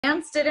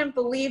Fans didn't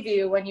believe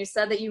you when you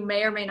said that you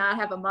may or may not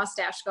have a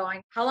mustache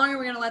going. How long are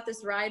we going to let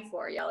this ride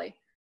for, Yeli?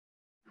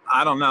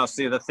 I don't know.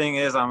 See, the thing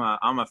is, I'm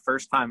a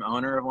first-time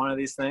owner of one of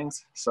these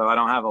things, so I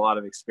don't have a lot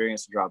of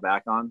experience to draw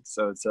back on.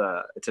 So it's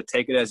a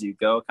take it as you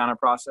go kind of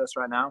process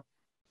right now.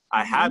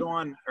 I had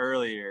one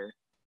earlier,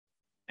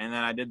 and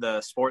then I did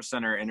the Sports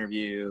Center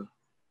interview,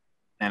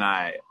 and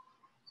I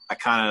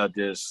kind of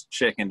just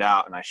chickened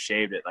out, and I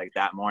shaved it like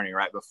that morning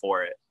right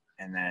before it,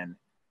 and then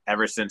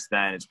ever since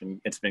then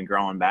it's been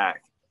growing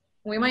back.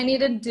 We might need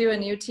to do a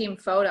new team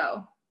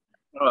photo.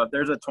 Oh, if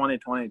there's a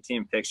 2020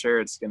 team picture,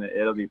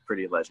 it'll be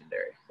pretty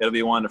legendary. It'll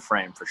be one to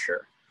frame for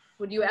sure.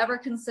 Would you ever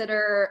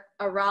consider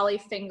a Raleigh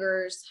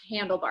Fingers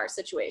handlebar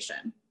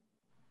situation?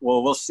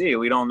 Well, we'll see.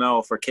 We don't know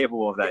if we're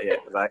capable of that yet.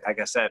 Like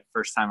I said,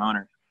 first time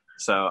owner.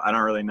 So I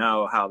don't really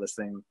know how this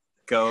thing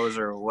goes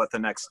or what the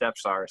next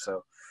steps are.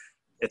 So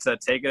it's a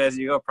take it as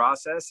you go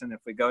process. And if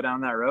we go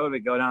down that road, we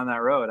go down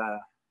that road.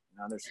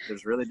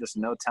 There's really just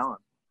no telling.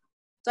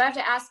 So I have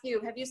to ask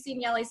you, have you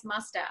seen Yeli's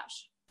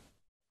mustache?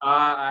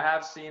 I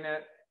have seen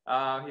it.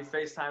 He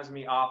FaceTimes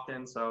me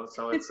often, so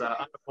it's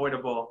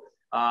unavoidable.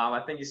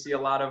 I think you see a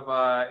lot of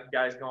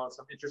guys going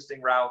some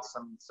interesting routes,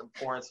 some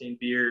quarantine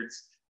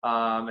beards,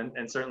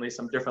 and certainly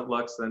some different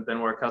looks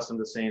than we're accustomed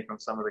to seeing from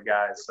some of the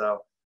guys.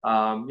 So,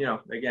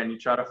 again, you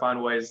try to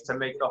find ways to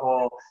make the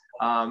whole,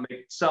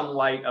 make some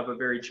light of a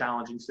very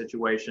challenging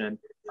situation.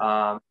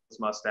 His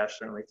mustache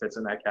certainly fits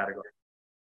in that category.